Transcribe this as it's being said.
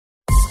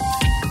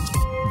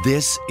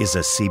This is a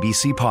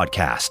CBC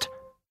podcast.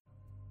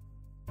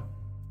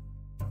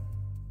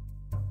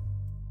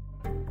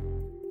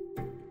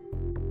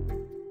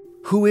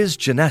 Who is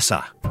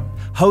Janessa?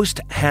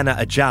 Host Hannah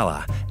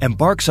Ajala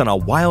embarks on a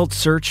wild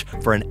search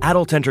for an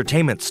adult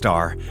entertainment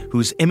star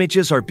whose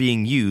images are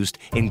being used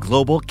in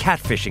global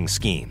catfishing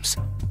schemes.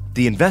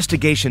 The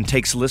investigation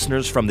takes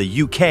listeners from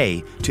the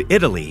UK to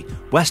Italy,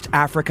 West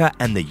Africa,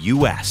 and the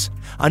US,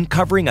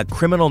 uncovering a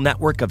criminal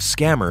network of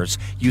scammers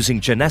using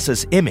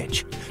Janessa's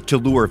image to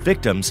lure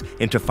victims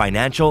into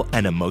financial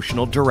and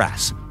emotional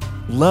duress.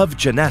 Love,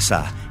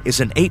 Janessa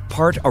is an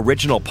 8-part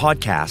original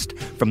podcast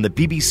from the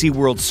BBC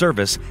World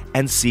Service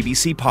and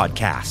CBC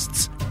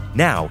Podcasts.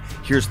 Now,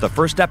 here's the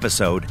first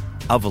episode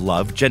of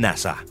Love,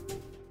 Janessa.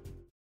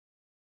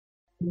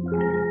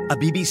 A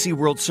BBC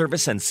World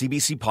Service and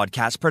CBC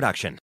Podcast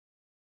production.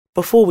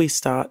 Before we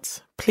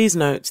start, please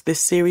note this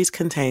series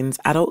contains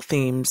adult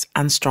themes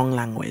and strong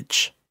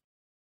language.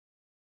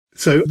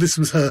 So this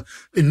was her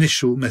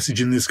initial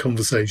message in this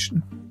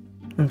conversation.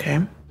 Okay.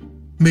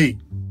 Me,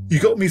 you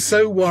got me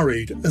so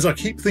worried as I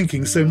keep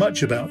thinking so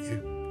much about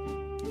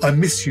you. I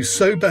miss you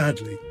so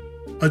badly.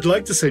 I'd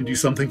like to send you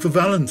something for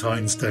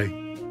Valentine's Day.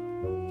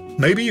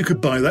 Maybe you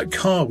could buy that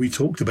car we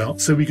talked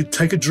about so we could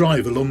take a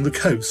drive along the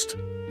coast.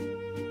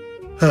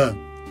 Her,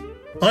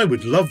 I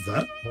would love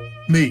that.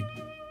 Me,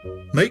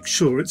 make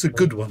sure it's a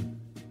good one.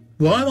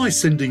 Why am I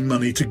sending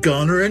money to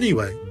Ghana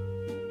anyway?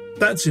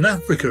 That's in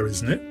Africa,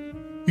 isn't it?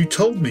 You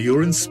told me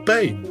you're in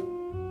Spain.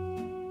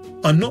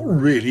 I'm not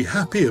really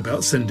happy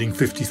about sending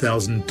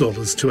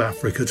 $50,000 to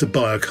Africa to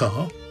buy a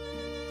car.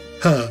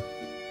 Her,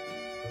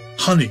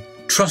 honey,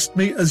 trust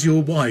me as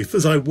your wife,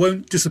 as I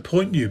won't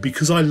disappoint you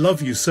because I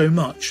love you so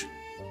much.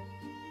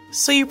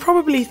 So you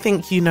probably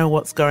think you know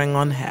what's going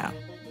on here.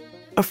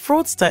 A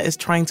fraudster is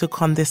trying to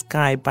con this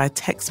guy by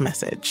text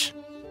message.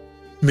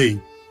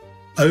 Me,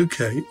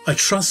 okay, I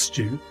trust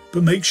you,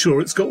 but make sure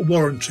it's got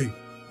warranty.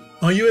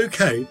 Are you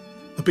okay?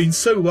 I've been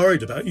so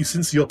worried about you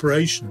since the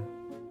operation.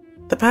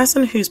 The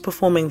person who's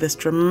performing this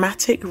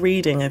dramatic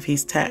reading of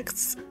his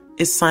texts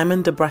is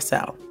Simon de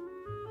Brassel.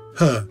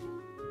 Her,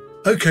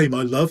 okay,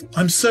 my love,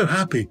 I'm so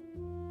happy.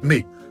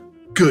 Me,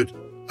 good.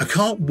 I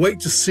can't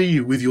wait to see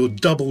you with your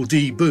double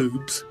D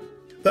boobs.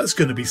 That's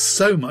going to be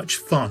so much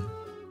fun.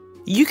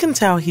 You can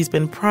tell he's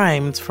been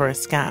primed for a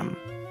scam.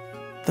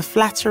 The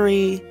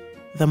flattery,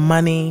 the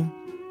money,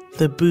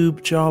 the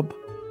boob job.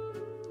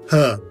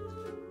 Her,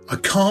 I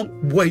can't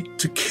wait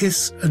to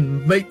kiss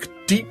and make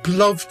deep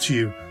love to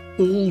you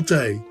all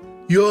day.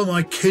 You're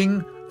my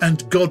king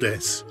and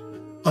goddess.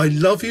 I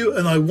love you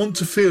and I want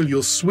to feel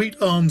your sweet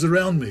arms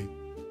around me.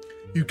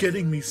 You're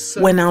getting me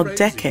so We're now crazy.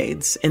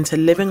 decades into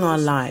living our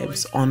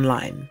lives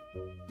online.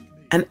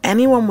 And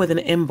anyone with an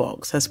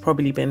inbox has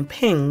probably been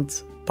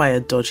pinged by a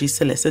dodgy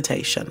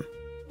solicitation.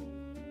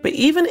 But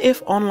even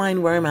if online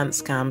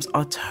romance scams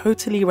are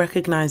totally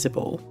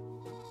recognizable,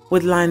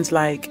 with lines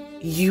like,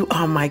 "You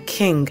are my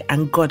king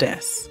and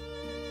goddess,"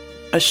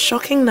 a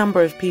shocking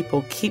number of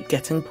people keep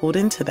getting pulled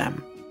into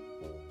them.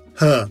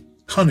 Her,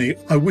 honey,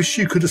 I wish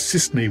you could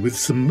assist me with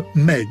some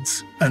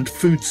meds and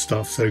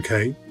foodstuffs,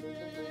 okay?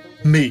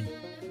 Me,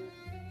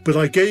 but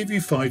I gave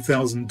you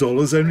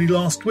 $5,000 only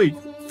last week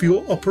for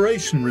your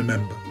operation,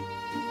 remember?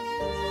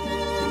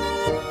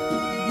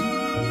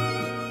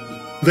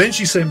 Then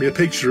she sent me a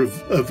picture of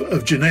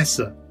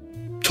Janessa,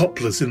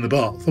 topless in the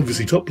bath.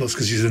 Obviously topless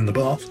because she's in the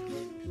bath.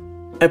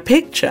 A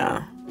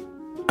picture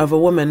of a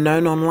woman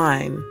known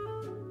online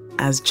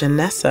as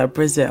Janessa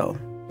Brazil.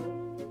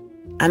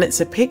 And it's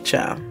a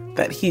picture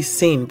that he's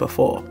seen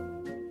before.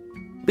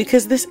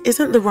 Because this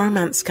isn't the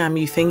romance scam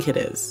you think it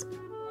is.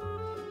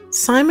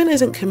 Simon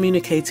isn't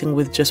communicating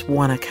with just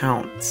one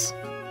account,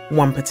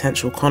 one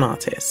potential con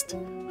artist.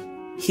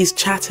 He's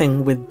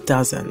chatting with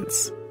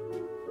dozens.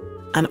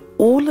 And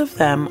all of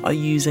them are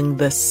using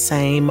the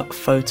same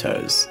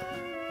photos.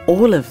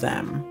 All of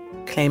them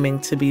claiming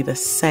to be the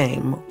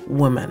same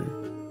woman.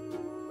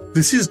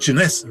 This is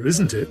Janessa,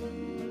 isn't it?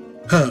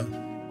 Her.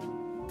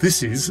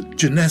 This is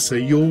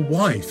Janessa, your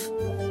wife.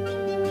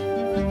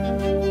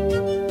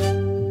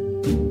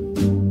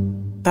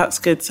 That's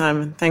good,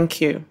 Simon.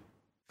 Thank you.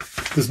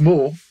 There's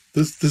more.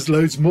 There's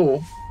loads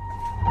more.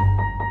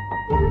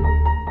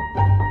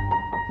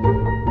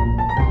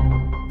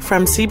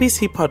 From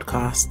CBC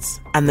Podcasts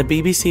and the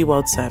BBC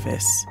World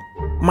Service,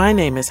 my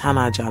name is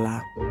Hannah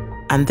Ajala,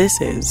 and this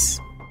is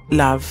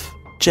Love,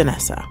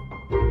 Janessa.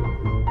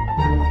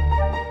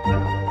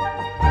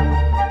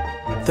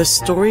 The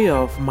story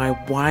of my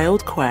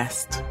wild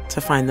quest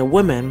to find the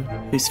woman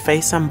whose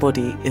face and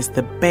body is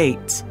the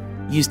bait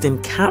used in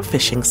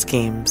catfishing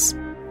schemes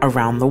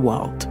around the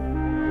world.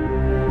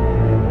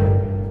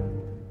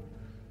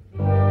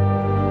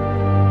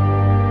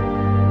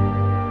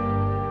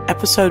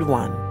 Episode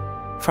 1.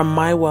 From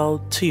my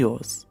world to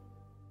yours.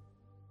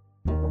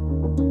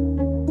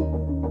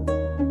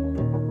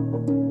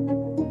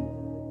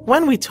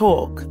 When we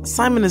talk,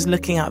 Simon is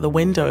looking out the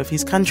window of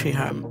his country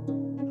home.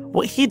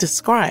 What he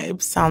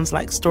describes sounds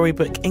like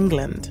storybook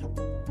England.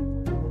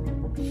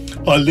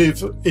 I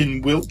live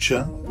in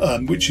Wiltshire,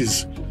 which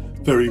is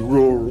very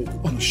rural,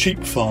 on a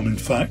sheep farm, in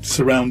fact,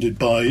 surrounded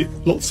by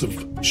lots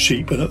of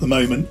sheep. And at the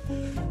moment,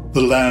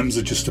 the lambs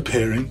are just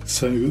appearing.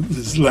 So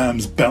there's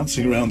lambs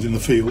bouncing around in the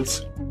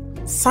fields.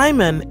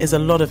 Simon is a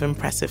lot of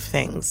impressive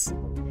things.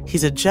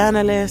 He's a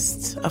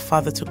journalist, a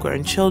father to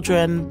grown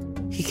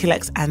children. He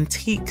collects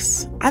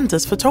antiques and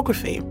does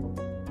photography.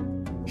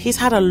 He's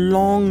had a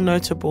long,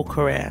 notable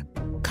career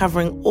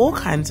covering all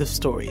kinds of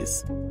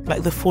stories,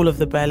 like the fall of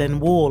the Berlin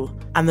Wall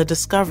and the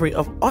discovery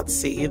of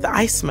Ötzi the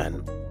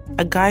Iceman,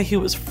 a guy who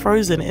was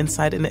frozen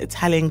inside an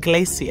Italian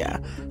glacier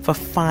for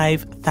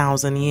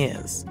 5,000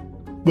 years.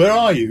 Where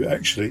are you,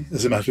 actually,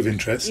 as a matter of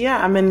interest?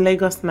 Yeah, I'm in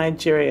Lagos,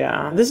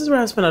 Nigeria. This is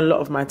where I spend a lot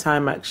of my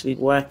time actually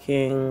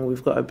working.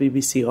 We've got a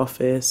BBC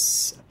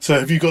office. So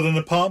have you got an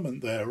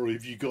apartment there, or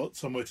have you got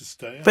somewhere to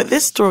stay? But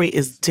this story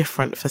is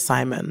different for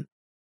Simon.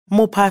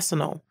 More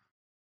personal.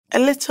 A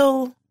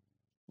little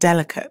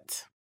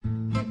delicate.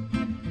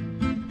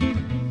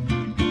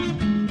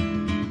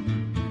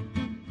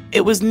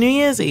 It was New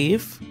Year's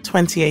Eve,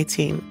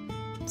 2018.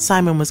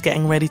 Simon was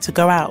getting ready to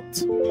go out.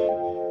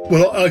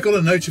 Well, I got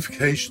a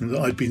notification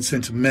that I'd been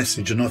sent a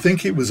message, and I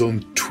think it was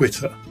on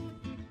Twitter.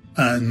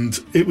 And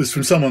it was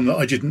from someone that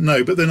I didn't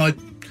know, but then I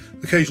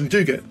occasionally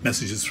do get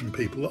messages from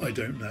people that I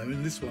don't know,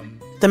 and this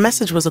one... The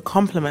message was a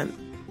compliment.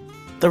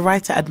 The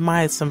writer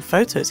admired some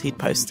photos he'd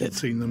posted. I'd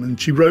seen them, and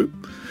she wrote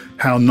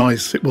how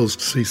nice it was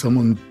to see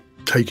someone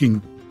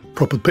taking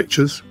proper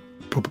pictures,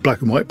 proper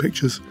black and white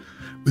pictures,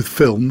 with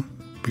film,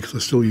 because I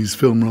still use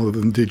film rather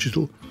than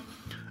digital,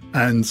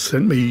 and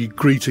sent me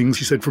greetings,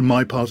 she said, from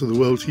my part of the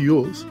world to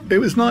yours. It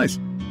was nice.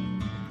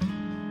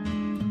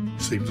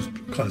 Seems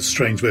kind of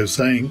strange way of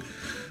saying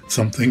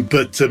something,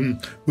 but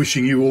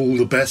wishing you all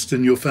the best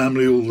and your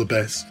family all the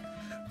best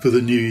for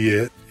the new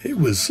year. It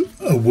was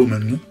a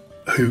woman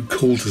who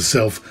called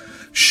herself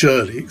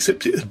Shirley,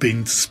 except it had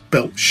been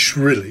spelt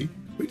shrilly,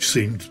 which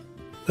seemed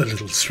a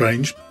little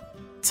strange.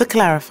 To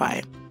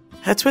clarify,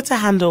 her Twitter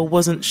handle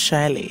wasn't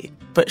Shirley,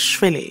 but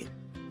Shrilly.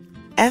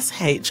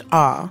 SHRILEY,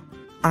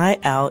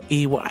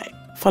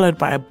 followed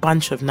by a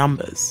bunch of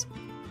numbers.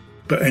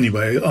 But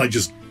anyway, I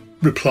just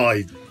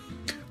replied,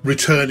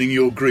 returning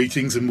your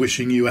greetings and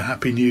wishing you a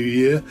happy new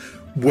year.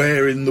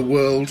 Where in the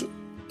world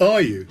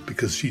are you?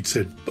 Because she'd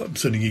said, I'm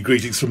sending you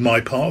greetings from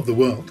my part of the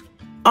world.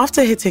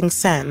 After hitting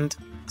send,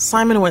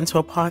 Simon went to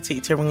a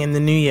party to ring in the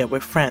new year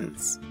with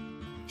friends.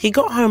 He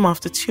got home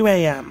after 2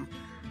 a.m.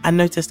 and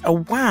noticed a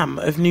wham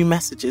of new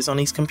messages on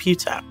his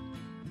computer.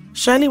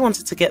 Shirley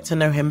wanted to get to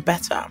know him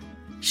better.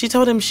 She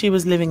told him she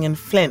was living in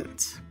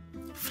Flint.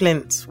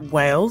 Flint,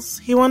 Wales,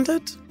 he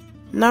wondered?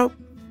 No,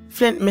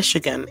 Flint,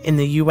 Michigan in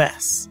the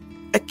US.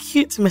 A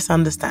cute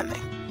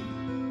misunderstanding.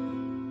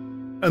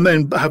 And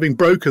then, having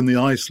broken the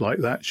ice like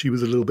that, she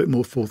was a little bit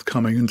more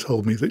forthcoming and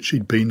told me that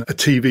she'd been a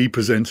TV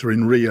presenter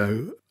in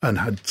Rio and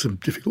had some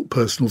difficult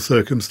personal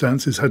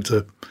circumstances, had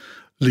to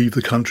leave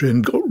the country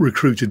and got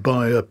recruited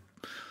by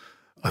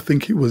I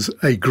think it was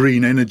a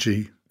green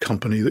energy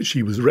company that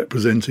she was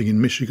representing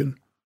in Michigan.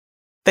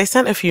 They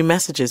sent a few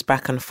messages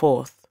back and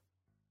forth.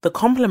 The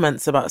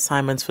compliments about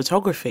Simon's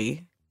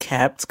photography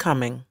kept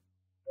coming.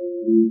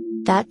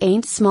 That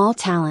ain't small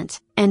talent,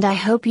 and I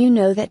hope you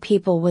know that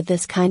people with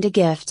this kind of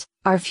gift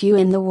are few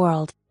in the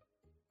world.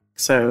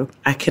 So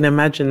I can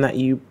imagine that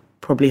you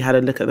probably had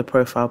a look at the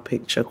profile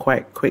picture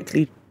quite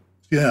quickly.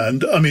 Yeah,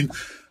 and I mean,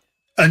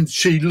 and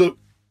she looked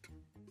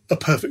a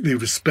perfectly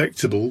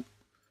respectable,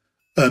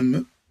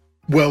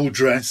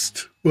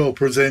 well-dressed,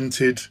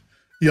 well-presented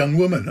young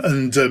woman.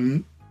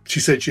 And she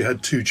said she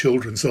had 2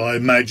 children, so I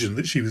imagine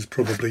that she was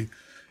probably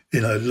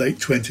in her late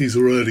 20s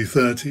or early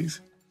 30s.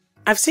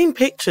 I've seen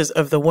pictures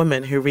of the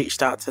woman who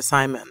reached out to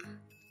Simon.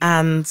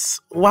 And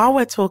while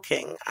we're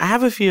talking, I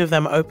have a few of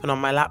them open on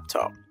my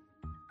laptop.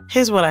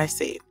 Here's what I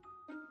see.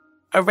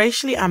 A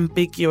racially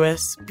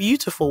ambiguous,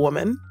 beautiful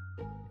woman.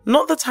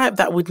 Not the type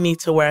that would need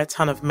to wear a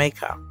ton of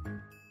makeup.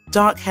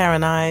 Dark hair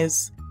and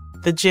eyes.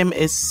 The gym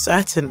is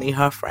certainly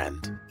her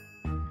friend.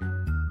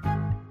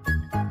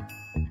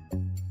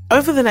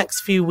 Over the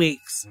next few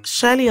weeks,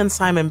 Shirley and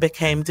Simon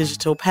became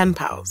digital pen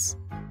pals.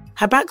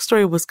 Her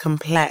backstory was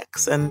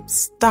complex and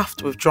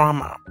stuffed with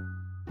drama.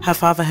 Her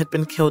father had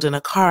been killed in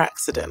a car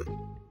accident.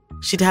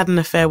 She'd had an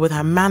affair with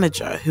her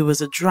manager, who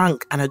was a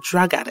drunk and a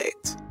drug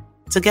addict.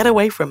 To get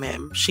away from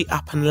him, she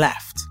up and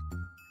left.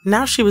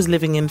 Now she was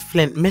living in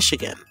Flint,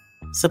 Michigan,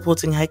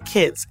 supporting her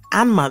kids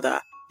and mother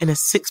in a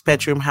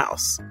 6-bedroom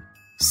house.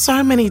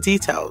 So many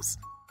details.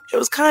 It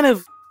was kind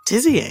of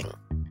dizzying.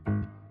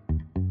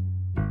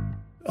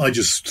 I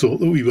just thought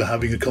that we were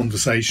having a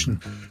conversation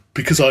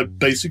because I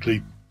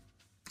basically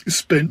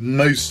spent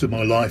most of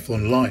my life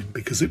online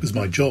because it was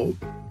my job.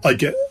 I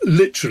get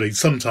literally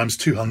sometimes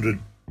 200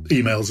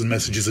 emails and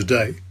messages a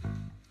day.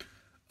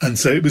 And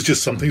so it was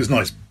just something, it was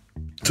nice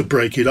to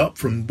break it up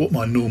from what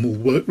my normal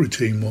work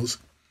routine was.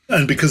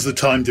 And because the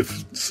time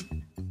difference,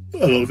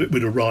 a lot of it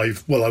would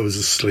arrive while I was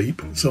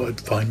asleep. So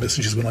I'd find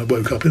messages when I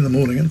woke up in the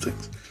morning and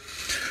things.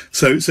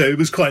 So it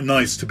was quite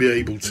nice to be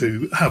able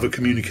to have a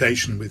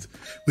communication with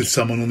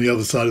someone on the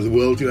other side of the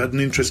world who had an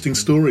interesting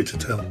story to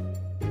tell.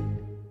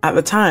 At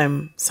the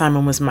time,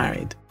 Simon was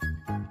married.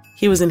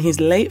 He was in his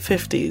late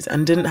 50s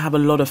and didn't have a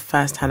lot of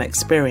first-hand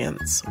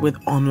experience with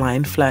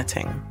online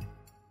flirting.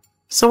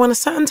 So when a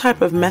certain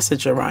type of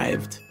message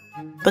arrived,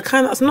 the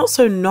kind that's not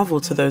so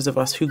novel to those of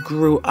us who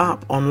grew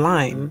up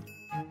online,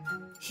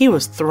 he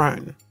was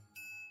thrown.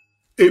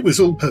 It was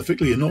all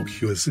perfectly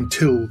innocuous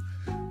until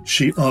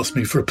she asked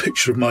me for a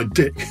picture of my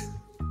dick,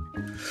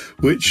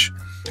 which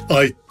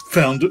I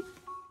found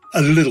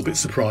a little bit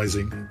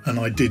surprising. And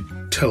I did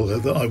tell her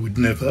that I would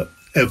never,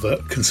 ever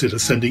consider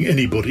sending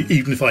anybody,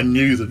 even if I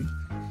knew them,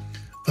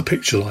 a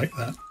picture like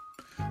that,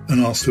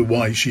 and asked her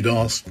why she'd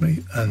asked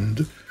me.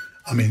 And,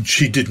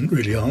 she didn't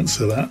really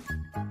answer that.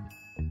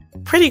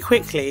 Pretty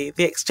quickly,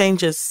 the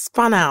exchanges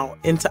spun out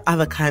into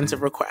other kinds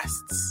of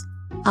requests.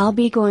 I'll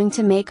be going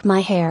to make my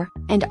hair,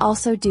 and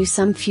also do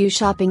some few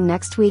shopping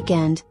next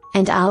weekend,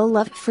 and I'll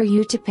love for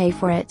you to pay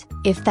for it,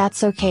 if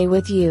that's okay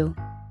with you.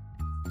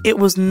 It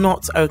was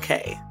not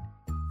okay.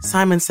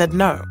 Simon said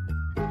no.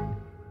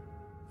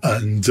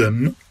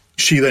 And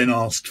she then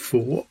asked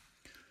for,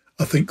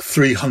 I think,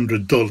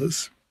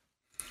 $300.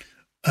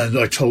 And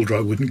I told her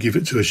I wouldn't give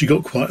it to her. She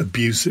got quite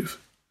abusive.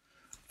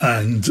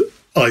 And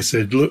I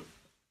said, look,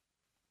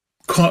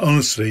 quite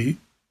honestly,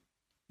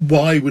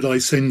 why would I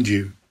send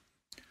you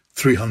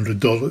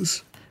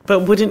 $300?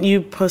 But wouldn't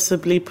you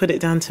possibly put it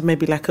down to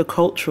maybe like a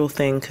cultural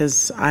thing?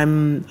 Because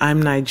I'm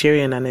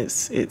Nigerian, and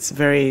it's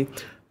very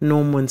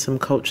normal in some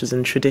cultures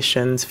and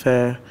traditions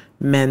for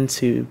men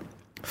to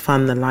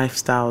fund the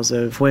lifestyles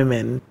of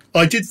women.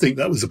 I did think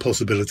that was a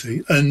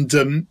possibility.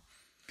 And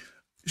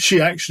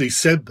she actually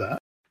said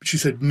that. She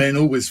said, men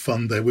always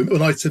fund their women.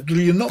 And I said, well,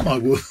 you're not my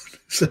woman.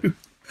 So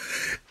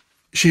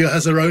she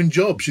has her own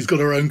job. She's got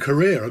her own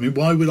career.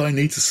 Why would I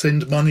need to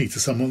send money to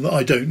someone that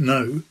I don't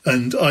know?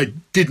 And I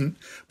didn't.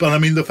 But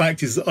the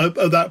fact is that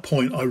at that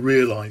point, I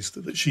realised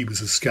that she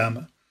was a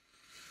scammer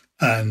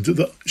and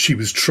that she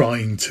was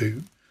trying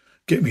to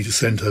get me to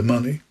send her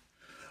money.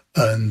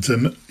 And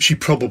she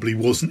probably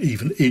wasn't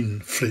even in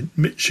Flint,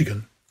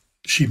 Michigan.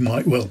 She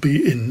might well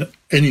be in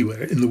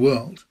anywhere in the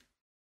world.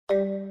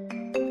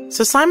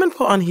 So Simon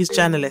put on his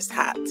journalist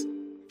hat.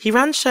 He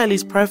ran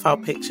Shirley's profile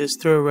pictures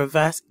through a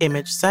reverse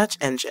image search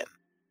engine.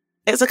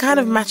 It's a kind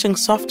of matching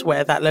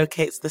software that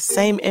locates the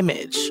same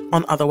image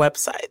on other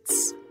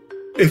websites.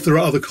 If there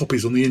are other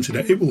copies on the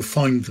internet, it will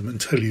find them and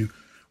tell you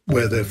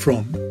where they're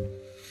from.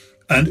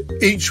 And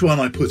each one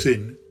I put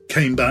in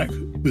came back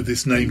with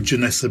this name,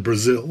 Janessa,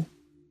 Brazil.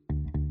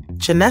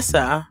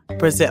 Janessa,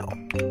 Brazil.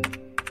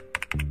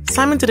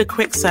 Simon did a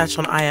quick search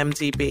on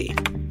IMDb,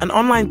 an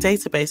online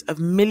database of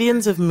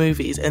millions of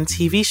movies and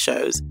TV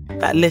shows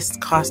that lists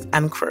cast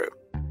and crew.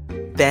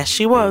 There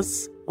she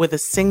was, with a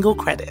single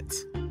credit,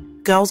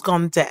 Girls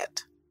Gone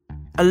Dead,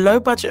 a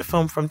low-budget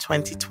film from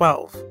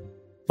 2012,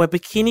 where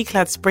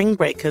bikini-clad spring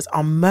breakers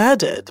are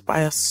murdered by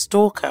a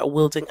stalker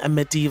wielding a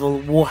medieval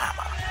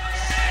warhammer.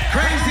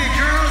 Crazy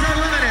Girls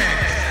Unlimited!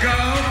 Go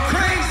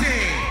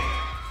crazy!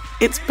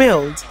 It's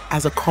billed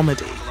as a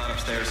comedy.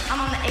 I'm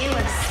on the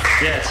A-list.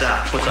 Yeah, it's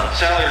what's up?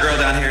 Sally, a girl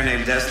down here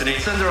named Destiny.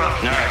 Send her up.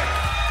 All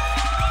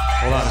right.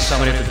 Hold on, there's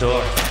somebody at the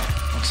door.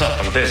 What's up?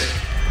 I'm busy.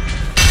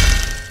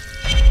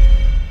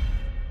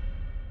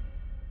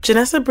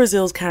 Janessa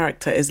Brazil's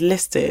character is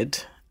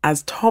listed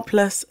as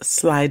topless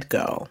slide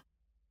girl.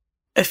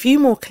 A few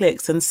more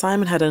clicks and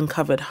Simon had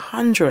uncovered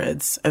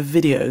hundreds of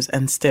videos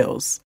and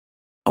stills.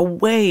 A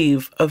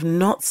wave of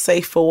not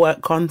safe for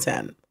work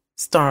content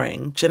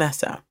starring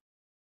Janessa.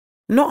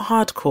 Not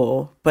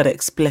hardcore, but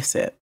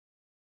explicit.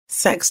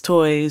 Sex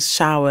toys,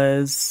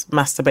 showers,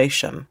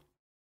 masturbation.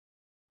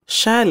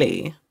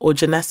 Shirley, or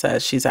Janessa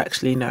as she's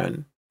actually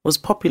known, was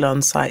popular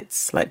on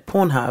sites like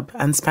Pornhub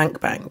and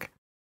SpankBank.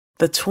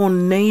 The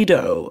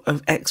tornado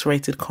of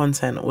X-rated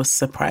content was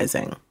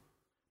surprising.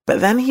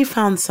 But then he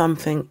found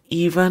something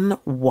even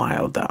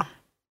wilder.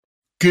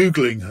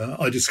 Googling her,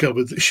 I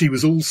discovered that she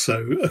was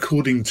also,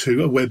 according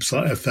to a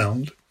website I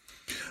found,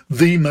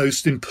 the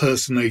most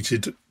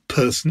impersonated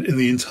person in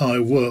the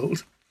entire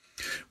world,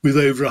 with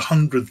over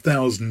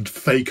 100,000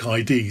 fake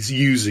IDs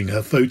using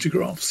her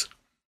photographs.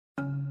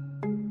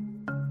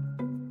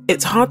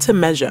 It's hard to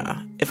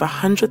measure if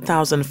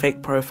 100,000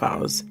 fake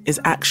profiles is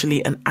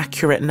actually an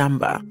accurate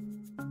number.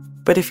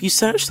 But if you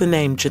search the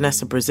name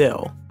Janessa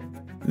Brazil,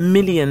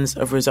 millions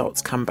of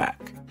results come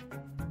back.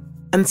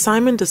 And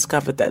Simon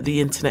discovered that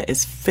the internet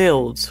is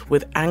filled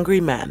with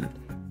angry men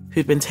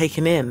who'd been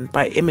taken in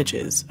by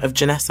images of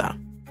Janessa.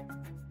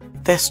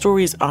 Their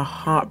stories are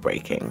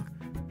heartbreaking.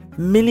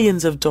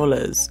 Millions of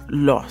dollars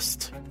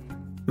lost.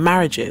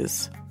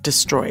 Marriages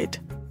destroyed.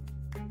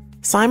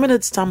 Simon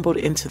had stumbled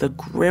into the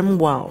grim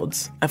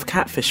worlds of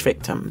catfish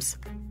victims.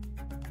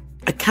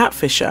 A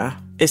catfisher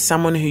is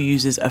someone who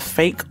uses a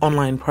fake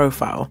online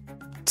profile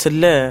to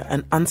lure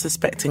an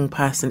unsuspecting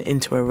person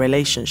into a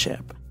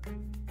relationship,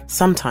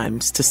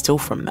 sometimes to steal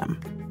from them.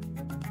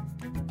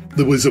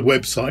 There was a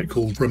website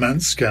called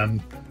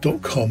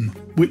romancescam.com,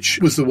 which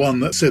was the one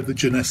that said that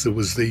Janessa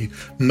was the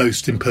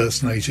most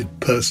impersonated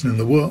person in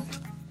the world.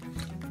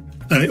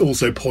 And it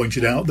also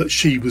pointed out that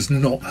she was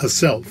not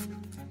herself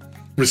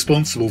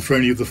responsible for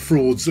any of the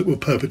frauds that were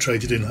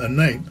perpetrated in her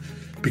name,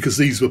 because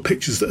these were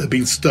pictures that had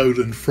been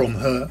stolen from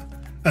her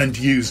and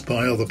used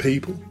by other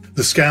people.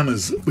 The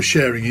scammers were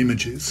sharing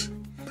images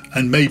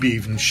and maybe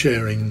even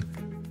sharing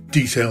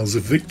details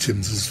of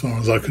victims, as far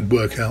as I could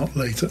work out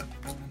later.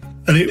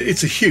 And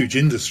it's a huge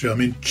industry. I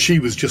mean, she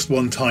was just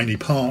one tiny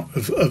part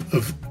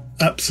of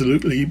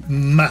absolutely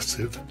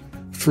massive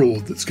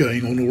fraud that's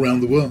going on all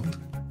around the world.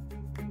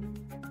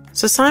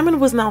 So Simon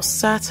was now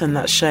certain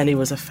that Shirley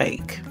was a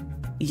fake.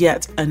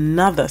 Yet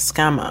another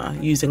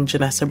scammer using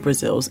Janessa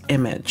Brazil's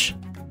image.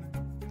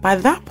 By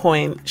that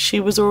point, she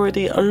was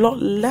already a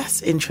lot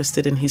less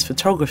interested in his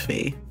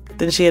photography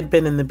than she had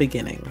been in the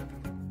beginning.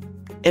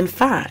 In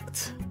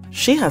fact,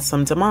 she had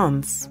some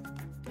demands.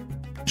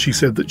 She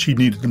said that she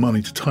needed the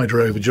money to tide her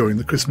over during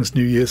the Christmas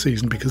New Year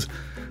season because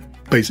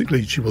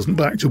basically she wasn't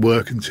back to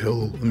work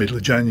until the middle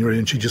of January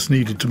and she just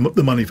needed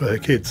the money for her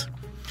kids.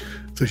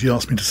 So she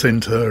asked me to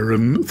send her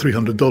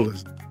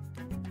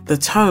 $300. The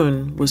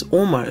tone was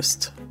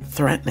almost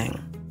threatening.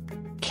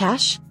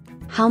 Cash?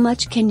 How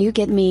much can you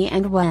get me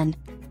and when?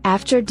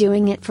 After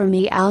doing it for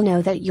me, I'll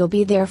know that you'll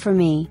be there for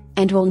me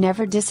and will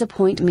never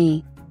disappoint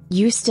me.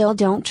 You still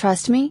don't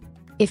trust me?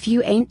 If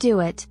you ain't do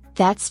it,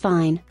 that's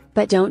fine,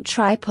 but don't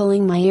try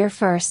pulling my ear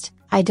first.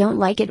 I don't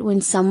like it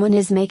when someone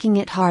is making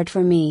it hard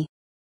for me.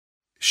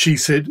 She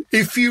said,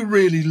 if you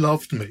really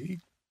loved me,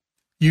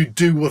 you'd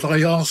do what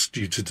I asked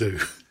you to do.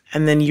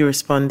 And then you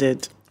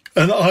responded.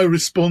 And I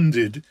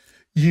responded,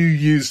 you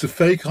used a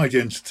fake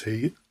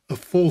identity, a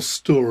false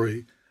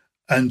story,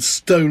 and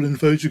stolen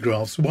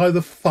photographs. Why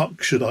the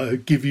fuck should I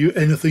give you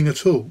anything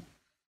at all?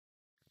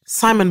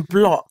 Simon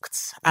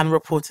blocked and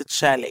reported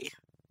Shirley.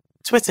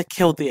 Twitter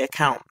killed the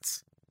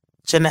account.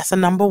 Janessa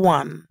number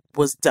 1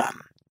 was done.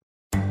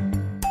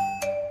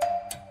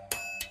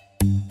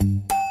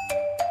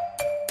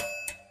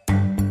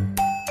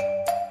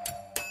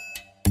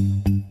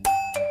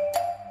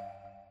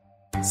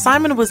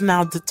 Simon was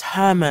now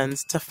determined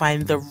to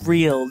find the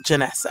real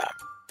Janessa.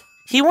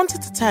 He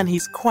wanted to turn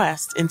his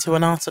quest into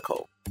an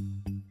article.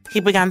 He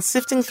began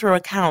sifting through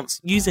accounts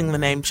using the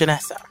name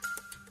Janessa.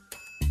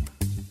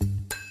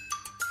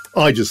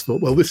 I just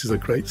thought, well, this is a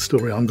great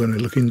story. I'm going to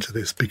look into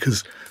this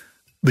because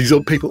these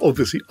people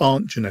obviously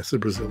aren't Janessa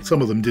Brazil.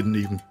 Some of them didn't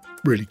even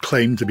really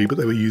claim to be, but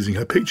they were using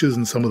her pictures,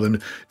 and some of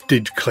them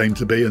did claim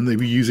to be, and they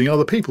were using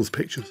other people's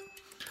pictures.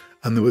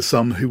 And there were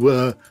some who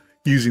were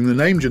using the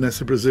name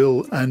Janessa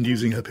Brazil and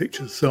using her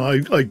pictures. So I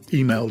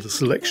emailed a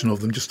selection of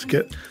them just to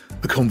get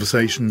a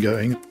conversation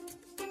going.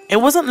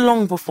 It wasn't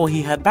long before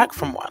he heard back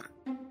from one.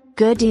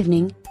 Good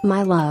evening,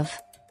 my love.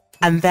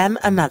 And then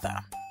another.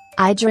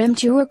 I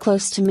dreamt you were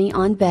close to me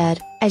on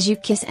bed, as you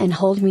kiss and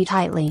hold me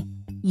tightly.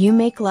 You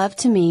make love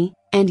to me,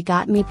 and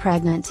got me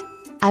pregnant.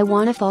 I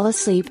want to fall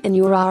asleep in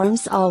your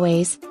arms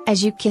always,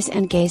 as you kiss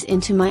and gaze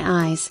into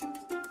my eyes.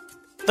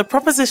 The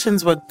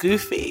propositions were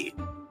goofy,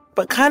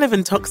 but kind of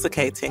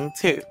intoxicating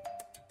too.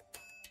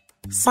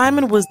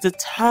 Simon was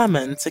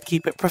determined to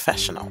keep it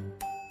professional.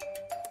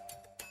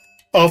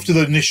 After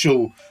the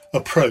initial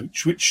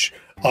approach, which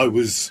I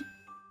was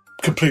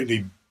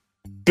completely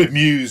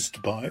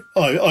bemused by,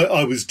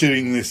 I was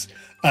doing this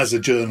as a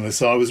journalist,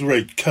 so I was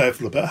very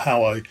careful about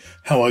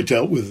how I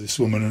dealt with this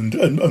woman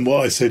and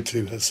what I said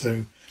to her.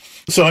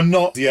 So I'm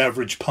not the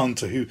average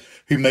punter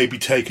who may be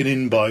taken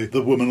in by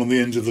the woman on the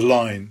end of the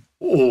line,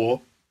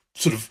 or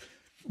sort of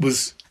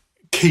was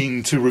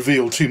keen to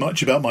reveal too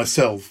much about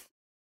myself.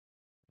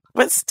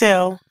 But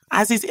still,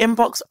 as his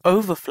inbox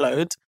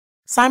overflowed,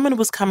 Simon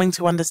was coming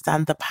to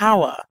understand the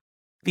power,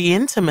 the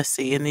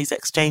intimacy in these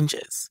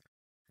exchanges.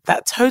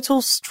 That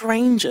total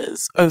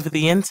strangers over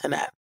the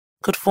internet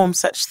could form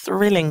such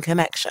thrilling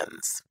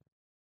connections.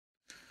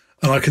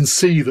 And I can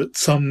see that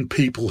some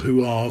people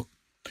who are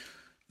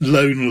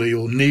lonely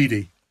or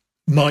needy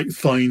might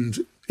find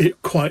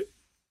it quite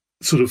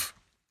sort of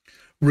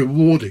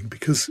rewarding,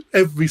 because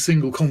every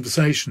single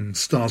conversation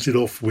started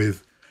off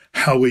with,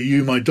 how are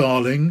you, my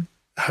darling?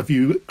 Have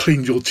you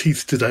cleaned your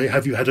teeth today?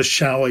 Have you had a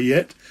shower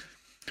yet?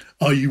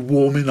 Are you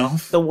warm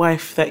enough? The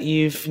wife that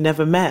you've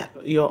never met,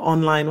 your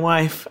online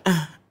wife.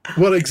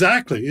 Well,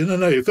 exactly.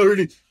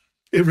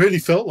 It really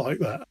felt like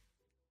that.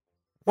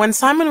 When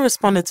Simon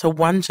responded to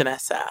one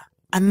Janessa,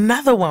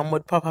 another one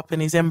would pop up in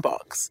his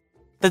inbox.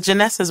 The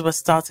Janessas were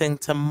starting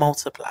to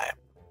multiply.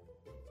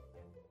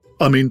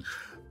 I mean,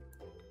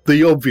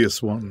 the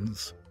obvious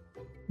ones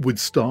would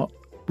start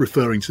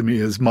referring to me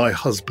as my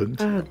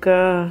husband. Oh,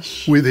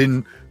 gosh.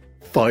 Within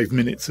 5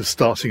 minutes of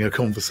starting a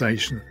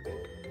conversation.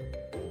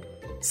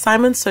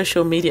 Simon's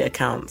social media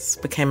accounts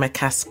became a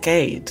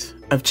cascade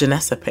of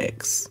Janessa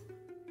pics.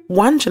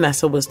 One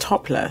Janessa was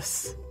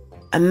topless.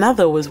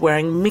 Another was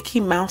wearing Mickey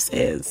Mouse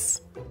ears.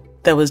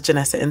 There was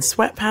Janessa in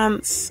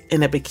sweatpants,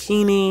 in a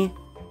bikini,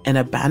 in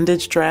a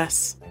bandage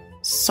dress.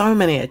 So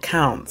many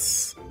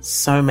accounts,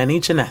 so many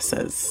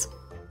Janessas.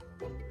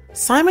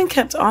 Simon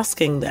kept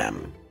asking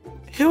them,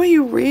 who are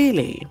you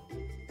really?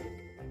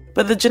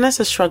 But the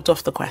Janessas shrugged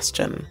off the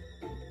question.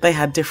 They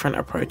had different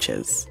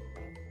approaches.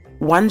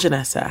 One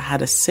Janessa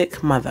had a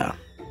sick mother.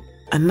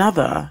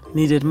 Another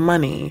needed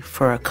money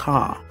for a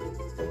car.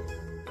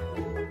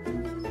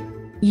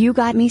 You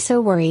got me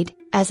so worried,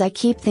 as I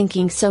keep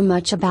thinking so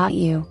much about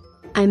you.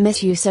 I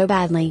miss you so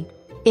badly.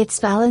 It's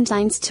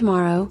Valentine's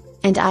tomorrow,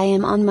 and I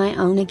am on my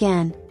own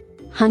again.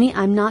 Honey,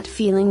 I'm not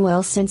feeling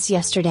well since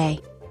yesterday.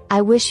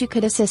 I wish you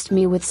could assist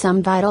me with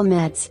some vital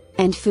meds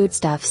and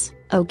foodstuffs,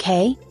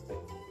 okay?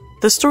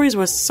 The stories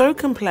were so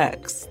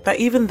complex that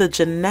even the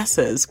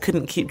Janessas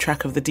couldn't keep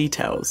track of the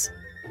details,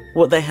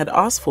 what they had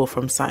asked for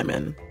from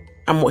Simon,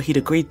 and what he'd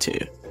agreed to.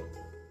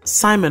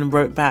 Simon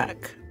wrote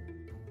back,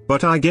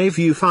 "But I gave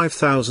you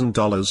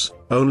 $5,000,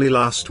 only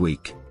last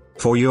week,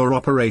 for your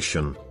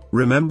operation,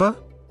 remember?"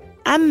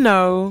 And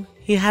no,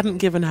 he hadn't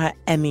given her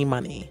any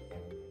money.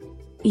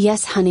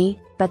 Yes, honey,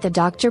 but the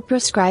doctor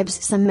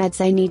prescribes some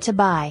meds I need to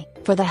buy,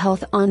 for the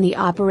health on the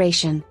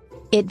operation.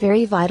 It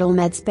very vital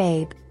meds,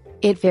 babe.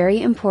 It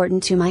very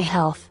important to my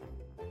health.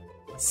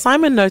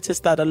 Simon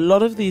noticed that a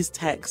lot of these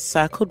texts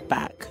circled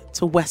back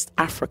to West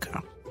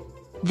Africa.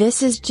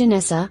 This is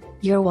Janessa,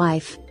 your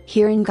wife,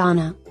 here in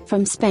Ghana,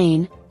 from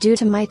Spain, due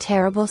to my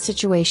terrible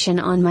situation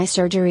on my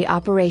surgery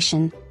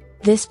operation.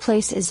 This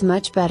place is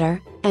much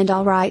better, and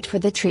alright for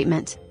the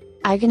treatment.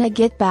 I gonna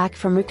get back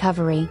from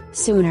recovery,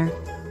 sooner.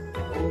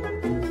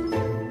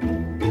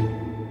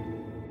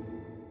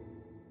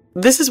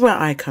 This is where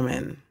I come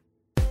in.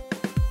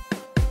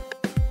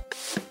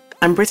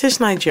 I'm British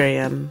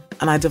Nigerian,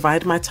 and I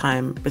divide my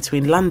time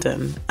between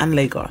London and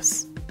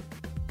Lagos.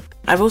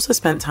 I've also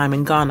spent time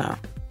in Ghana.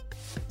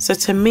 So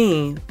to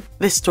me,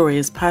 this story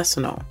is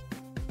personal.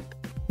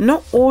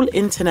 Not all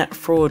internet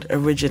fraud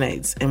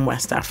originates in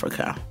West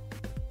Africa,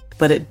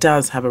 but it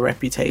does have a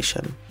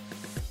reputation.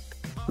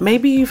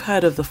 Maybe you've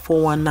heard of the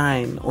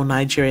 419 or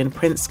Nigerian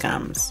prince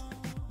scams.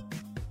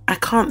 I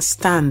can't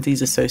stand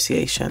these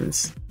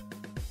associations.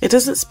 It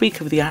doesn't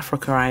speak of the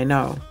Africa I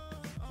know.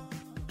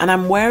 And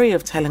I'm wary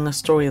of telling a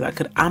story that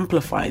could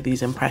amplify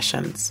these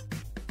impressions.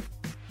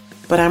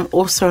 But I'm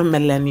also a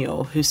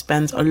millennial who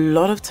spends a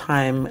lot of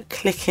time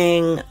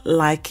clicking,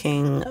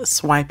 liking,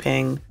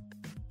 swiping,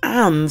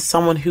 and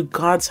someone who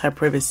guards her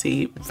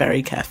privacy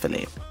very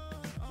carefully.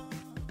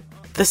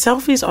 The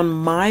selfies on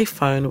my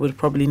phone would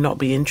probably not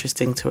be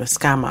interesting to a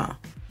scammer,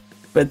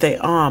 but they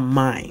are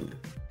mine.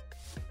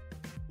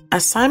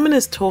 As Simon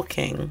is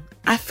talking,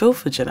 I feel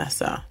for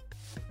Janessa.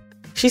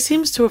 She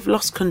seems to have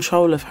lost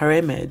control of her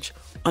image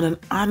on an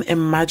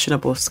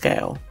unimaginable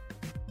scale.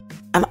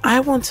 And I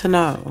want to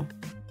know,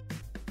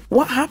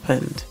 what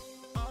happened?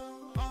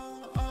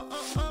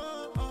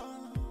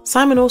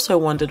 Simon also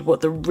wondered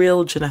what the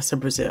real Janessa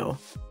Brazil,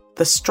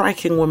 the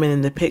striking woman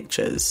in the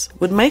pictures,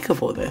 would make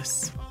of all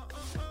this.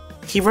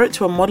 He wrote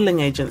to a modelling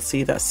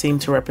agency that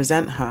seemed to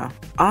represent her,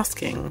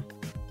 asking,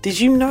 "Did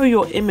you know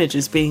your image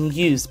is being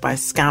used by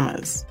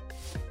scammers?"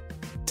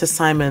 To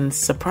Simon's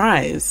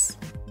surprise,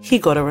 he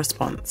got a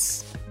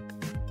response.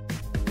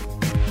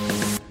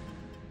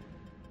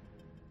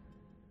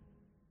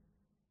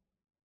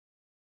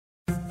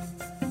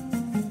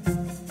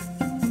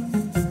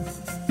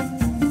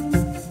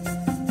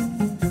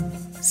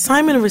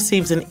 Simon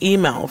receives an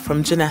email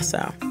from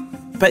Janessa,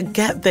 but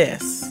get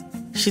this,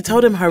 she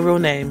told him her real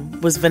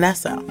name was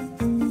Vanessa.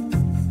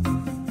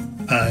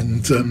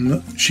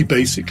 And she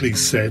basically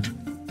said,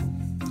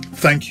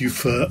 "Thank you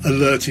for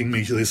alerting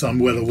me to this. I'm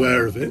well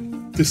aware of it.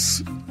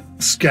 This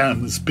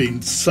scam has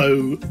been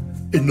so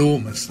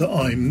enormous that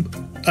I'm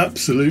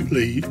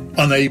absolutely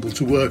unable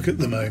to work at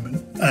the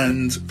moment,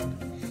 and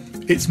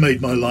it's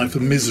made my life a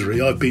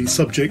misery. I've been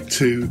subject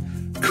to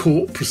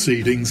court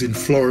proceedings in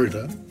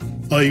Florida.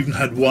 I even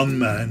had one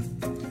man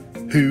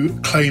who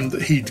claimed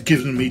that he'd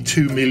given me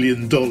 $2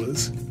 million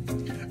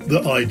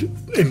that I'd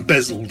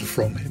embezzled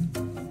from him.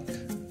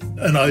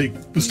 And I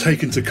was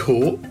taken to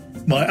court.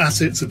 My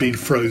assets have been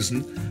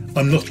frozen.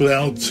 I'm not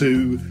allowed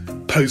to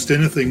post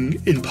anything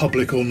in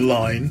public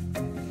online.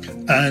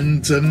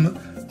 And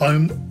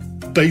I'm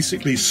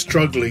basically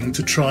struggling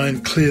to try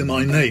and clear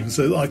my name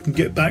so that I can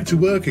get back to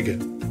work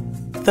again."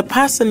 The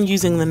person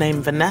using the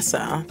name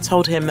Vanessa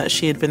told him that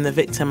she had been the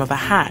victim of a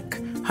hack.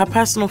 Her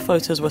personal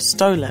photos were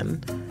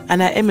stolen,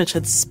 and her image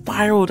had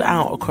spiraled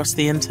out across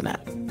the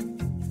internet.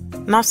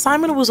 Now,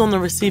 Simon was on the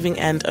receiving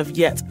end of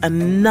yet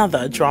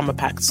another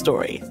drama-packed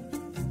story,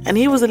 and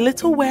he was a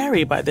little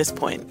wary by this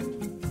point.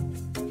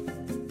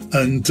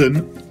 And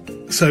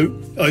so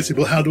I said,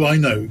 "Well, how do I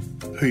know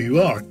who you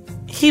are?"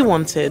 He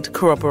wanted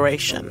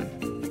corroboration.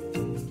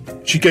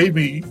 She gave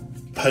me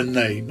her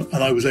name,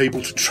 and I was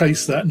able to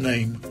trace that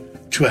name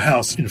to a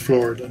house in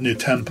Florida near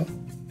Tampa.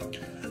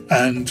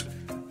 And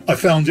I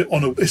found it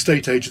on an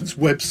estate agent's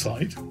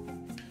website,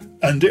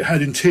 and it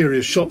had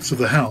interior shots of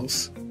the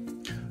house.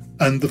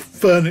 And the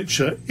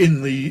furniture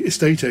in the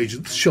estate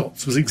agent's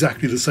shots was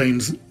exactly the same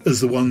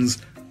as the ones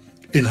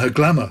in her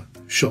glamour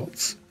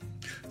shots.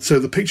 So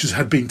the pictures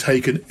had been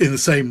taken in the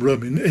same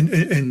room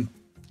in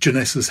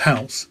Janessa's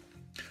house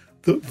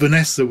that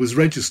Vanessa was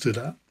registered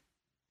at.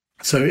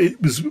 So it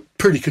was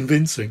pretty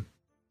convincing.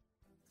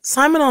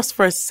 Simon asked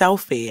for a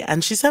selfie,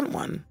 and she sent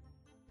one.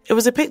 It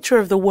was a picture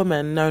of the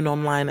woman known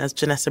online as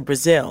Janessa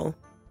Brazil,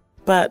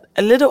 but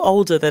a little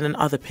older than in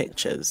other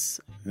pictures,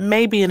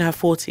 maybe in her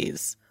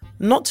 40s,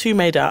 not too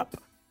made up,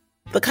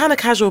 the kind of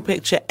casual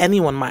picture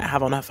anyone might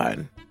have on her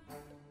phone.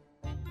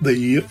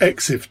 The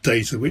EXIF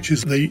data, which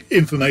is the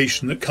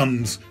information that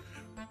comes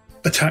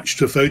attached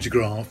to a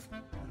photograph,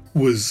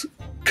 was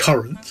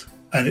current,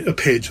 and it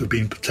appeared to have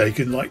been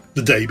taken like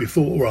the day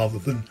before rather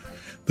than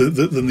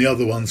the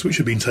other ones which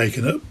had been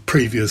taken at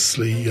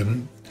previously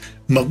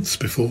months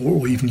before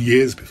or even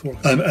years before.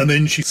 And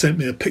then she sent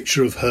me a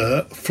picture of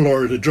her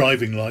Florida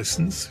driving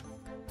license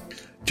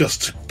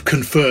just to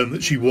confirm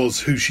that she was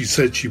who she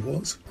said she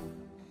was.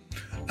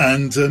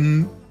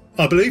 And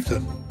I believed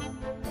her.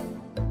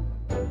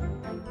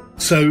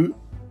 So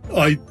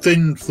I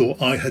then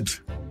thought I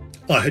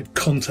had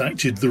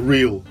contacted the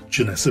real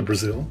Janessa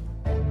Brazil.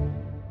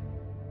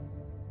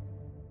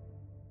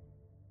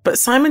 But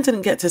Simon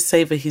didn't get to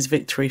savour his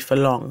victory for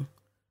long.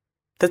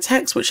 The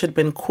text, which had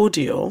been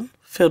cordial,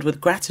 filled with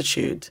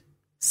gratitude,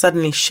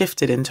 suddenly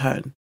shifted in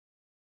tone.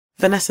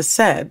 Vanessa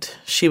said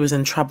she was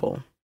in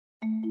trouble.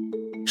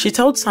 She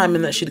told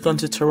Simon that she'd gone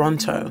to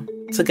Toronto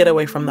to get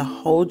away from the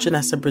whole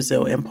Janessa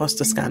Brazil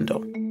imposter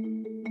scandal.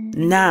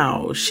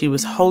 Now she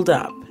was holed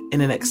up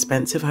in an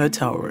expensive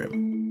hotel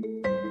room.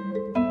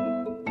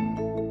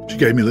 She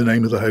gave me the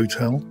name of the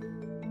hotel,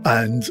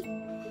 and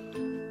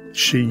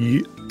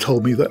she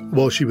told me that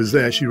while she was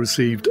there, she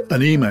received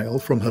an email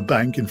from her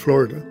bank in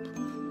Florida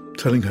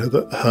telling her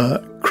that her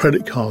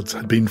credit cards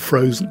had been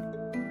frozen.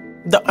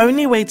 The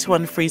only way to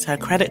unfreeze her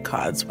credit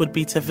cards would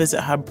be to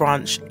visit her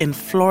branch in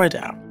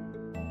Florida.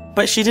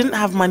 But she didn't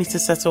have money to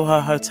settle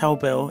her hotel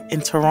bill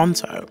in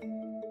Toronto,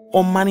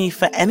 or money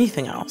for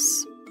anything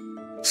else.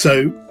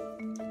 So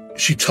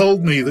she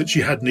told me that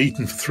she hadn't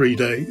eaten for 3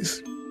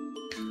 days.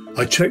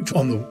 I checked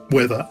on the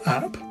weather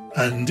app,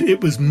 and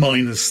it was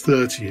minus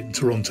 30 in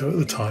Toronto at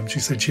the time. She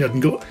said she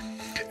hadn't got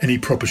any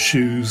proper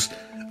shoes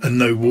and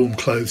no warm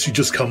clothes. She'd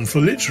just come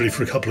literally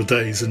for a couple of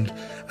days and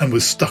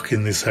was stuck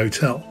in this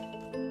hotel.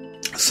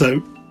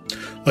 So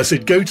I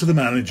said, go to the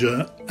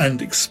manager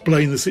and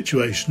explain the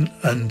situation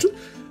and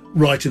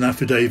write an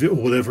affidavit or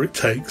whatever it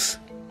takes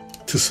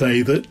to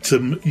say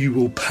that you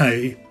will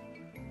pay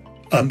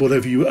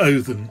whatever you owe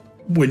them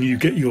when you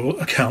get your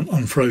account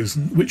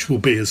unfrozen, which will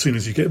be as soon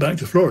as you get back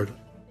to Florida.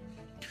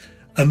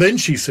 And then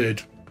she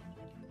said,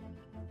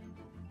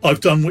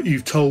 I've done what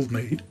you've told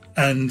me.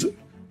 And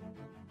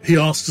he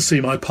asked to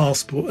see my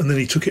passport, and then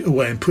he took it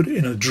away and put it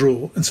in a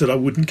drawer and said I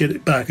wouldn't get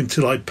it back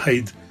until I'd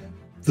paid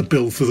the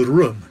bill for the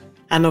room.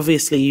 And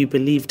obviously you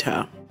believed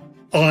her.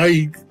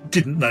 I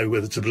didn't know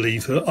whether to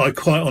believe her. I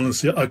quite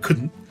honestly, I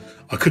couldn't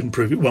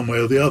prove it one way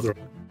or the other.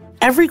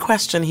 Every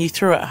question he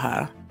threw at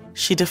her,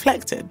 she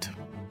deflected.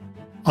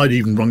 I'd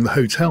even rung the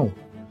hotel,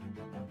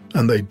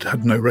 and they'd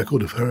had no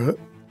record of her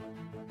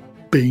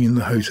being in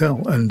the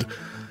hotel. And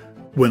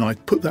when I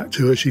put that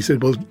to her, she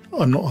said, well,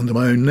 I'm not under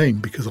my own name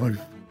because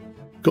I've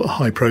got a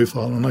high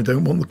profile and I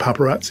don't want the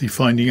paparazzi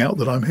finding out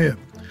that I'm here.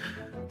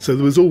 So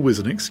there was always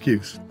an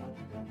excuse.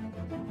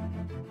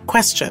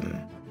 Question.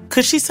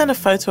 Could she send a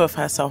photo of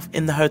herself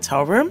in the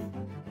hotel room?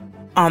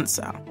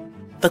 Answer.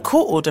 The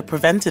court order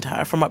prevented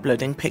her from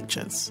uploading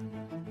pictures.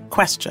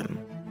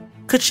 Question.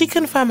 Could she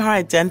confirm her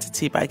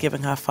identity by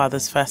giving her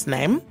father's first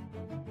name?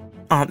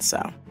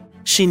 Answer.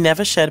 She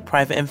never shared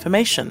private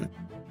information.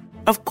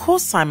 Of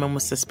course Simon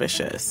was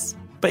suspicious,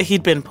 but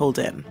he'd been pulled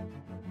in.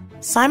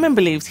 Simon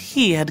believed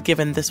he had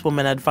given this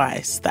woman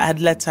advice that had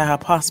led to her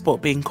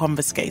passport being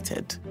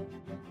confiscated.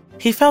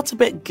 He felt a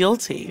bit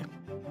guilty,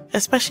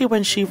 especially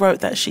when she wrote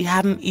that she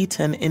hadn't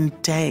eaten in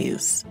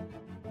days.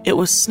 It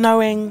was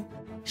snowing.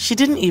 She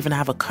didn't even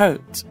have a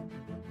coat.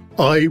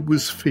 I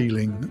was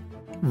feeling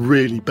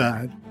really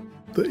bad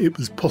that it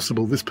was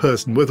possible this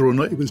person, whether or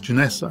not it was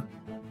Janessa,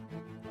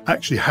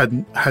 actually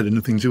hadn't had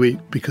anything to eat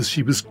because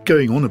she was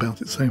going on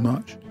about it so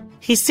much.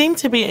 He seemed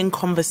to be in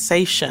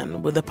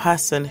conversation with a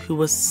person who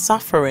was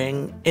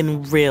suffering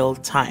in real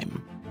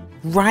time,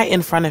 right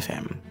in front of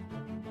him.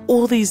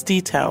 All these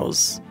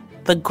details,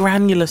 the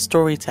granular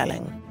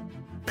storytelling.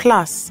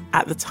 Plus,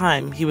 at the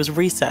time, he was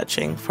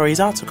researching for his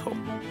article.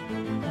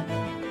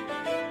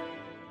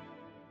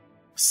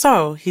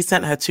 So, he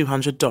sent her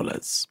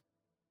 $200.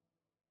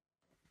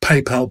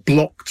 PayPal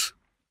blocked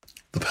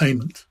the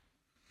payment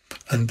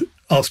and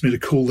asked me to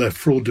call their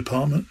fraud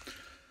department.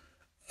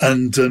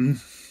 And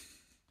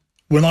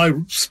when I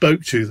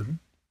spoke to them,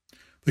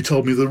 they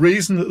told me the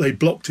reason that they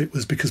blocked it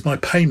was because my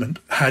payment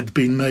had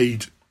been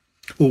made,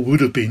 or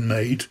would have been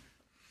made,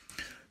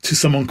 to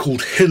someone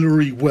called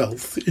Hillary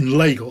Wealth in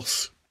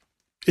Lagos,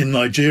 in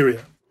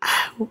Nigeria.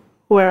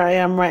 Where I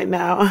am right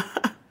now.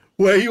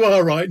 Where you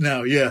are right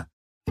now, yeah.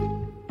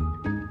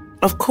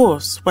 Of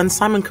course, when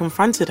Simon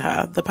confronted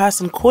her, the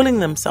person calling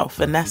themselves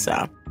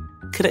Vanessa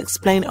could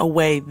explain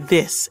away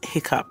this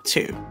hiccup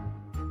too.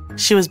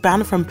 She was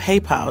banned from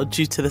PayPal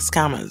due to the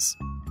scammers,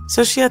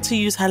 so she had to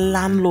use her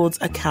landlord's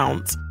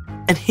account,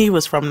 and he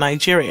was from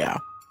Nigeria.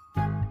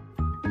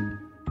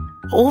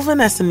 All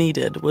Vanessa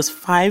needed was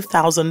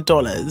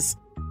 $5,000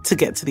 to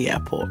get to the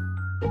airport.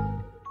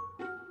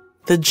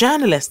 The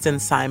journalist in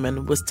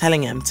Simon was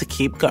telling him to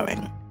keep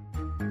going.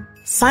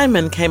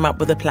 Simon came up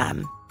with a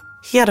plan.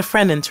 He had a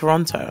friend in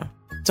Toronto,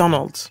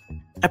 Donald,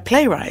 a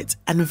playwright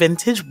and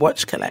vintage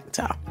watch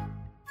collector.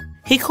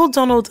 He called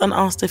Donald and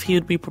asked if he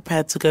would be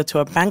prepared to go to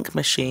a bank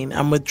machine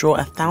and withdraw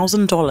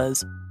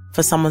 $1,000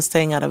 for someone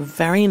staying at a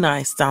very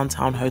nice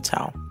downtown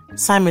hotel.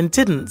 Simon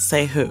didn't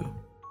say who.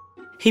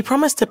 He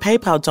promised to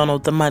PayPal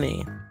Donald the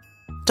money.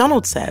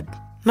 Donald said,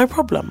 no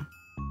problem.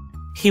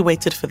 He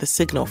waited for the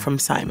signal from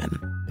Simon.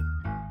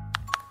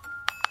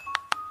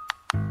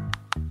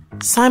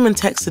 Simon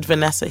texted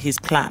Vanessa his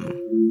plan.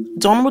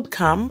 Don would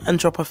come and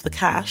drop off the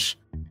cash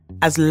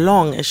as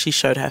long as she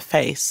showed her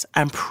face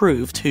and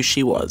proved who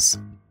she was.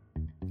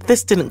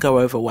 This didn't go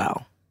over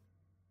well.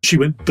 She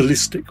went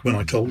ballistic when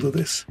I told her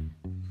this.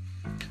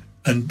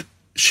 And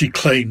she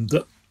claimed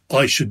that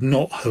I should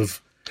not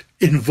have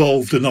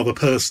involved another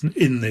person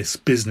in this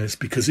business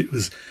because it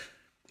was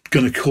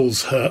going to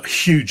cause her a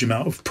huge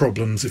amount of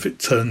problems if it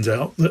turns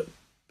out that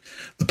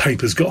the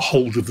papers got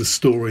hold of the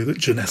story that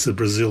Janessa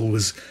Brazil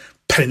was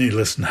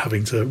penniless and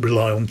having to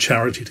rely on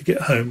charity to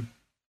get home.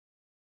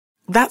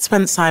 That's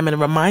when Simon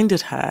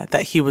reminded her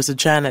that he was a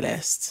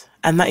journalist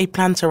and that he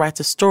planned to write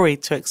a story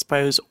to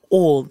expose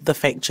all the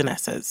fake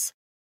Janessas.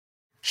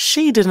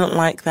 She didn't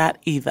like that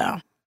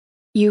either.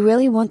 You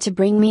really want to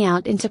bring me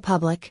out into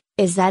public,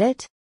 is that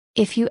it?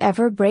 If you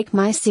ever break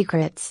my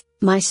secrets,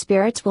 my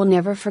spirits will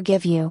never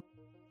forgive you.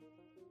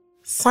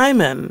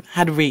 Simon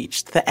had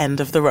reached the end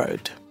of the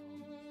road.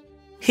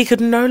 He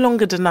could no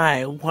longer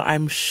deny what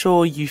I'm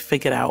sure you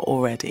figured out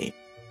already.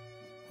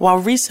 While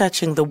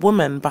researching the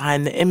woman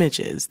behind the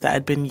images that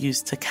had been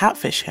used to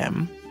catfish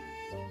him,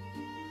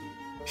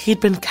 he'd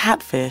been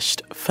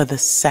catfished for the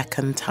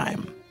second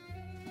time.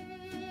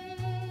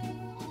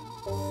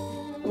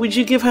 Would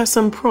you give her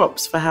some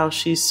props for how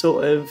she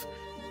sort of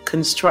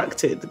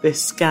constructed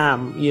this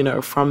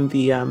scam, from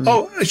the...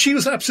 Oh, she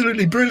was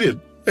absolutely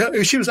brilliant.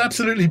 She was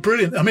absolutely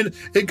brilliant. I mean,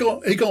 it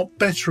got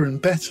better and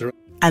better.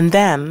 And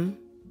then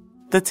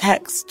the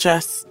text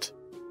just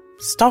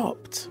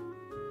stopped.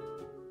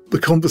 The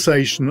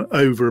conversation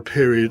over a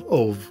period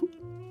of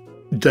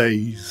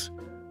days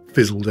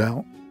fizzled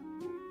out.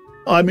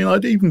 I mean,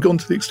 I'd even gone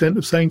to the extent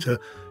of saying to her,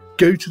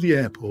 go to the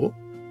airport,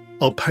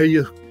 I'll pay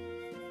your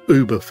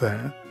Uber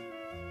fare.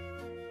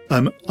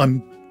 I'm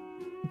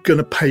going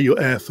to pay your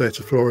airfare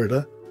to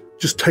Florida.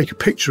 Just take a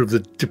picture of the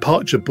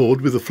departure board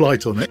with the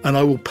flight on it and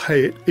I will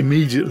pay it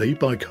immediately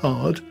by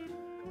card.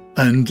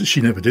 And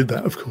she never did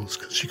that, of course,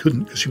 because she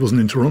couldn't, because she wasn't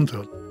in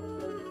Toronto.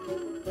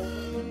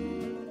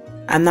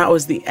 And that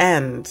was the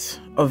end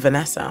of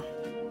Vanessa.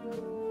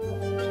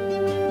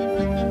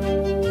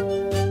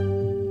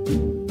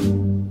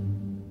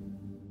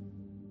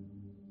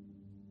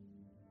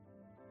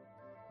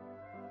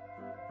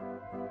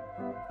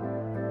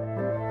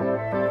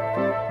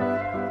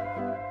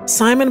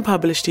 Simon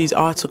published his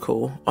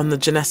article on the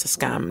Janessa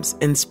scams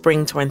in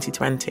spring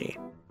 2020.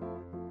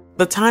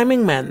 The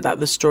timing meant that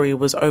the story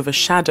was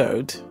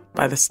overshadowed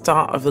by the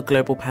start of the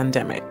global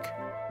pandemic.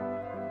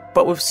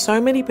 But with so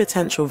many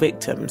potential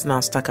victims now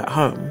stuck at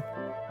home,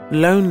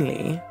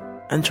 lonely,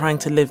 and trying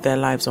to live their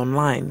lives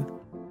online,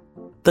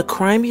 the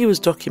crime he was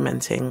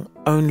documenting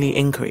only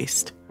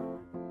increased.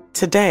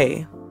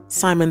 Today,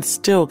 Simon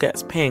still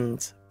gets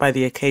pinged by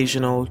the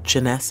occasional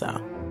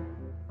Janessa.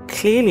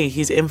 Clearly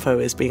his info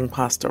is being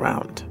passed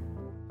around.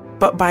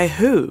 But by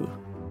who?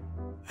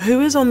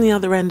 Who is on the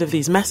other end of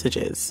these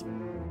messages?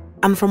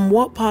 And from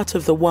what part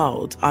of the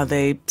world are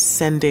they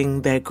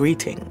sending their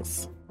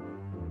greetings?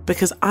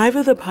 Because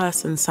either the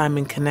person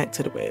Simon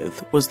connected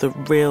with was the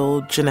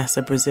real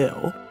Janessa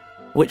Brazil,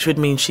 which would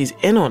mean she's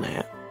in on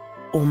it,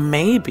 or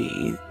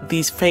maybe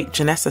these fake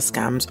Janessa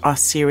scams are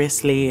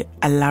seriously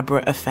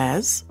elaborate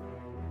affairs.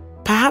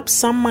 Perhaps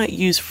some might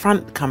use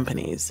front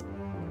companies.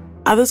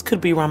 Others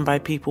could be run by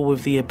people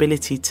with the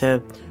ability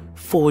to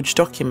forge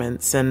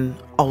documents and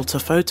alter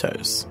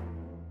photos.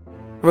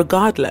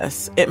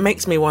 Regardless, it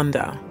makes me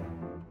wonder,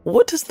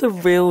 what does the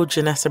real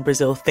Janessa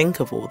Brazil think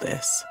of all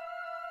this?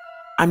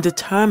 I'm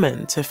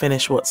determined to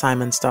finish what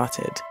Simon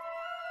started,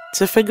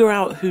 to figure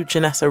out who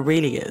Janessa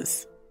really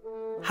is,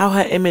 how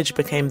her image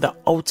became the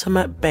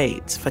ultimate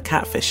bait for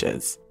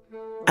catfishers,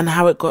 and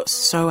how it got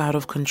so out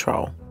of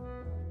control.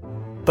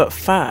 But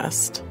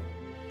first,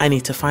 I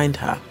need to find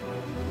her.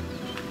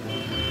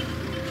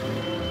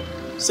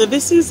 So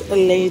this is a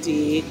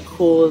lady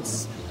called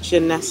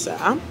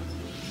Janessa,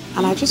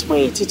 and I just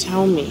want you to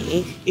tell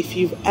me if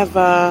you've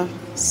ever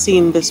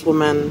seen this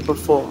woman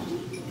before.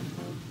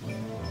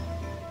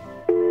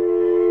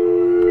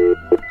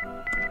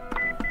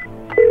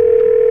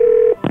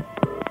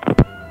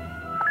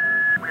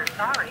 We're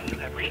sorry, you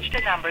have reached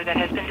a number that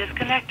has been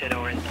disconnected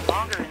or is no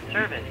longer in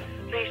service.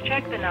 Please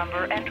check the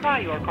number and try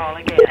your call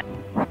again.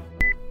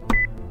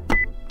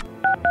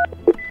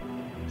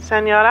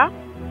 Señora?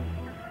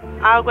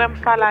 ¿Alguien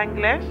fala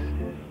inglés?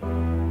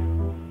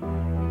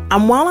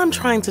 And while I'm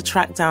trying to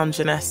track down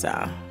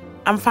Janessa,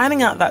 I'm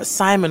finding out that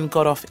Simon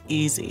got off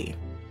easy.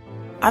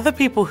 Other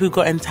people who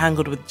got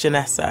entangled with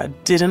Janessa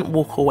didn't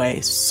walk away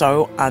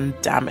so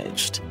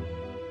undamaged.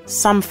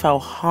 Some fell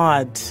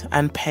hard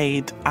and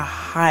paid a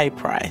high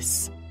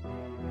price.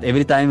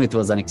 Every time it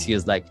was an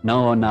excuse like,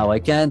 no, now I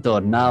can't,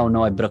 or now,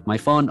 no, I broke my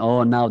phone,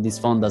 or now this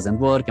phone doesn't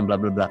work, and blah,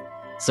 blah, blah.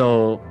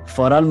 So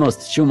for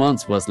almost 2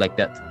 months was like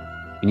that.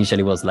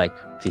 Initially was like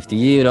 50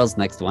 euros,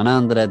 next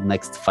 100,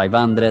 next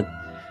 500.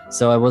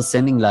 So I was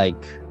sending like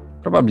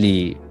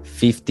probably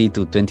 50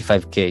 to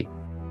 25K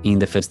in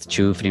the first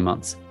 2-3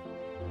 months.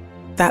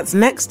 That's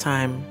next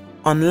time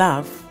on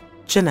Love,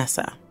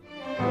 Janessa.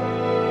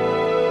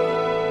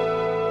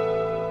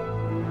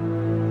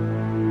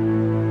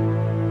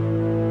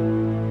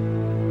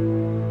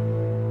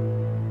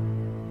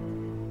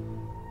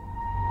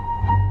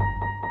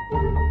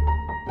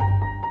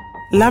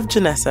 Love,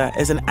 Janessa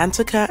is an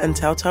Antica and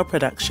Telltale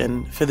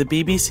production for the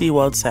BBC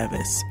World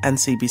Service and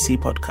CBC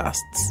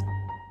Podcasts.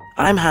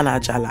 I'm Hannah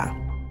Ajala.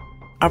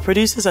 Our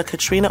producers are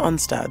Katrina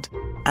Onstad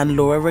and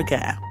Laura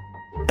Reguer.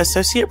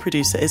 Associate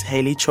producer is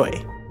Hayley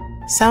Choi.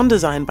 Sound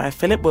design by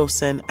Philip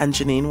Wilson and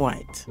Janine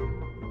White.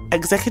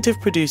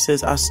 Executive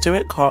producers are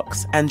Stuart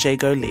Cox and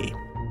Jago Lee.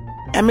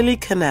 Emily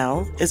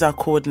Cannell is our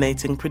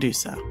coordinating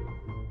producer.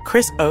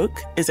 Chris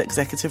Oak is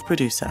executive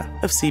producer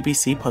of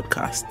CBC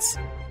Podcasts.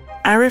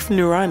 Arif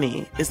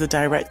Noorani is the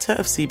director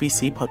of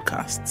CBC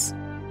Podcasts.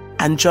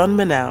 And John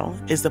Manel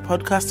is the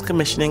podcast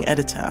commissioning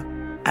editor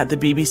at the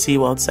BBC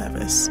World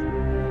Service.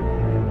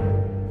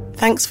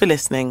 Thanks for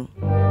listening.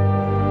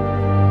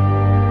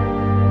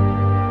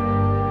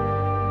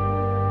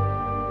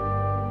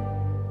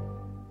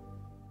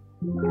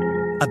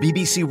 A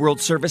BBC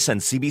World Service and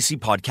CBC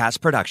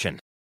Podcast production.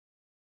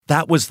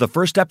 That was the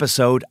first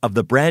episode of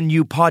the brand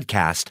new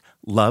podcast,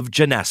 Love,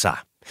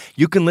 Janessa.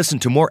 You can listen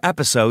to more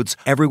episodes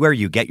everywhere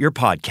you get your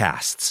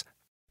podcasts.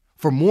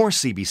 For more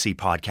CBC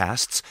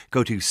podcasts,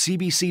 go to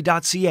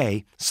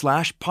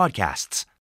cbc.ca/podcasts.